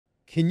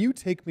Can you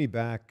take me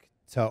back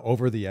to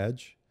Over the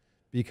Edge?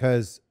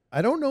 Because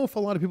I don't know if a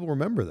lot of people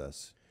remember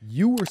this.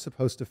 You were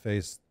supposed to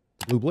face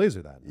the Blue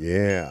Blazer that night.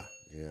 Yeah,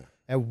 yeah.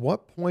 At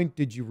what point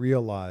did you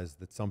realize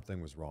that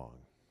something was wrong?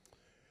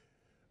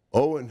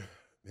 Owen,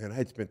 man, I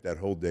had spent that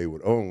whole day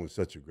with Owen. Was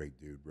such a great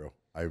dude, bro.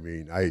 I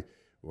mean,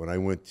 when I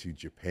went to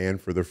Japan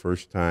for the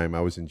first time, I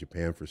was in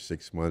Japan for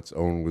 6 months.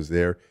 Owen was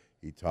there.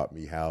 He taught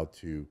me how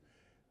to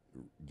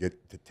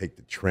take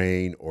the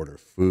train, order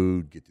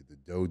food, get to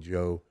the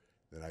dojo.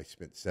 Then I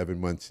spent 7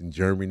 months in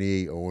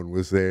Germany. Owen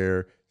was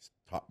there,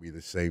 taught me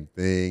the same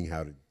thing,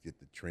 how to get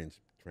the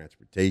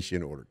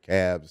transportation, order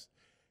cabs.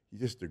 He's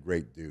just a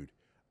great dude.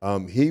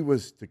 He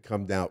was to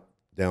come down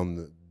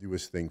do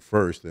his thing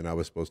first, and I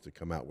was supposed to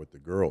come out with the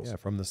girls. Yeah,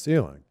 from the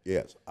ceiling.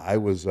 Yes, I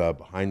was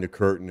behind the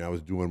curtain. I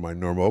was doing my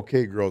normal,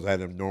 okay, girls, I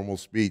had a normal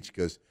speech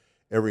because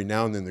every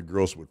now and then the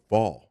girls would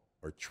fall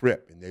or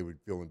trip, and they would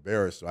feel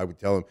embarrassed. So I would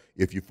tell them,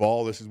 if you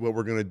fall, this is what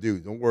we're going to do.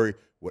 Don't worry.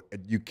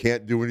 You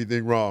can't do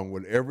anything wrong.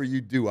 Whatever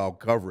you do, I'll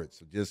cover it.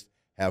 So just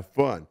have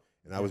fun.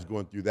 And I was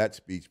going through that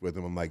speech with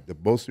them. I'm like, the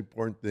most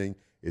important thing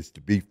is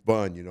to be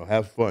fun. You know,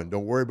 have fun.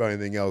 Don't worry about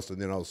anything else.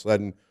 And then all of a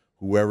sudden,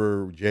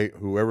 whoever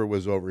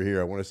was over here,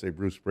 I want to say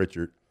Bruce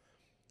Pritchard,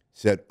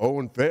 said,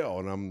 Owen fell.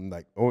 And I'm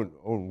like, Owen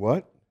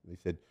what? And they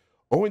said,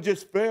 Owen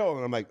just fell.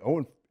 And I'm like,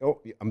 Owen,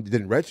 I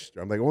didn't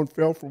register. I'm like, Owen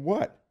fell from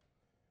what?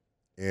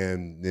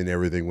 And then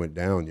everything went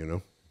down, you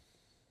know.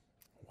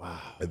 Wow.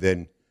 And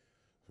then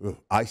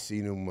I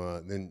seen him,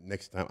 then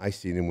next time I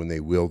seen him when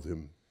they wheeled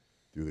him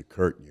through the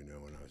curtain, you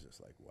know, and I was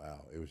just like,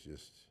 wow. It was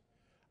just,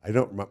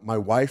 my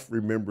wife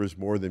remembers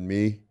more than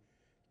me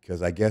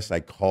because I guess I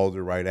called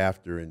her right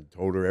after and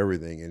told her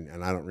everything,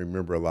 and I don't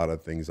remember a lot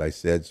of things I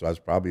said, so I was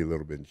probably a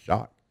little bit in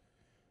shock.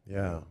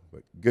 Yeah.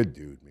 But good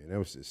dude, man. That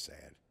was just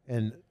sad.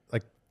 And,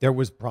 like, there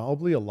was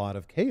probably a lot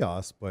of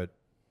chaos, but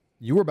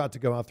you were about to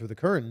go out through the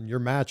curtain. Your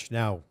match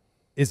now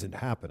isn't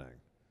happening.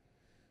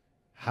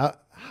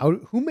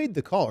 Who made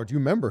the call, or do you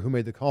remember who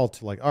made the call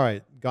to, like, all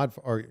right,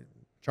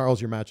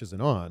 Charles, your match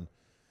isn't on.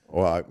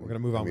 Well, we're going to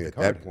move on with the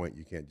card. At that point,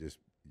 you can't just,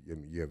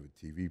 you have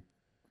a TV,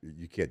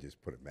 you can't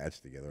just put a match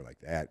together like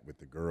that with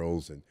the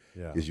girls, and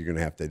because you're going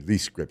to have to at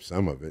least script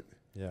some of it.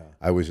 Yeah.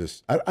 I was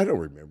just, I don't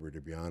remember, to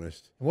be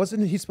honest.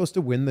 Wasn't he supposed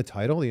to win the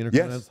title, the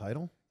Intercontinental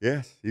title?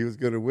 Yes, he was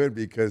going to win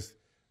because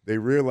they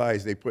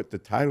realized they put the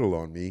title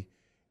on me,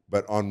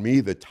 but on me,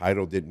 the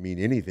title didn't mean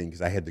anything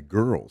because I had the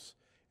girls.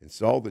 And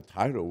so all the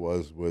title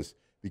was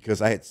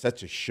because I had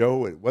such a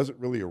show. It wasn't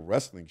really a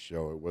wrestling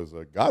show. It was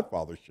a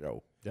Godfather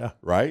show. Yeah.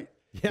 Right?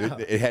 Yeah.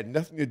 It had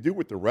nothing to do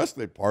with the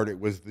wrestling part. It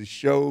was the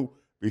show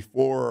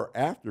before or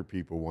after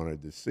people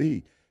wanted to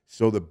see.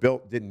 So the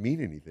belt didn't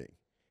mean anything.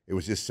 It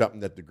was just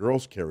something that the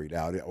girls carried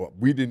out.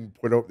 We didn't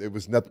put it, it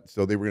was nothing.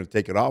 So they were going to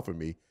take it off of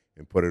me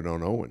and put it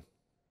on Owen.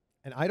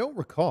 And I don't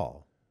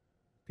recall,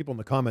 people in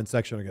the comment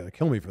section are going to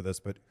kill me for this,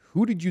 but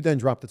who did you then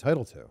drop the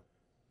title to?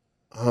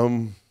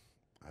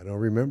 I don't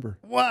remember.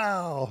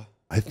 Wow.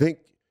 I think,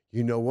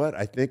 you know what?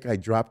 I think I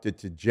dropped it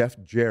to Jeff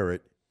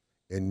Jarrett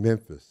in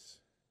Memphis.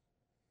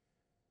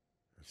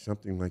 Or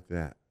something like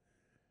that.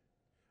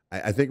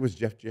 I think it was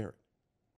Jeff Jarrett.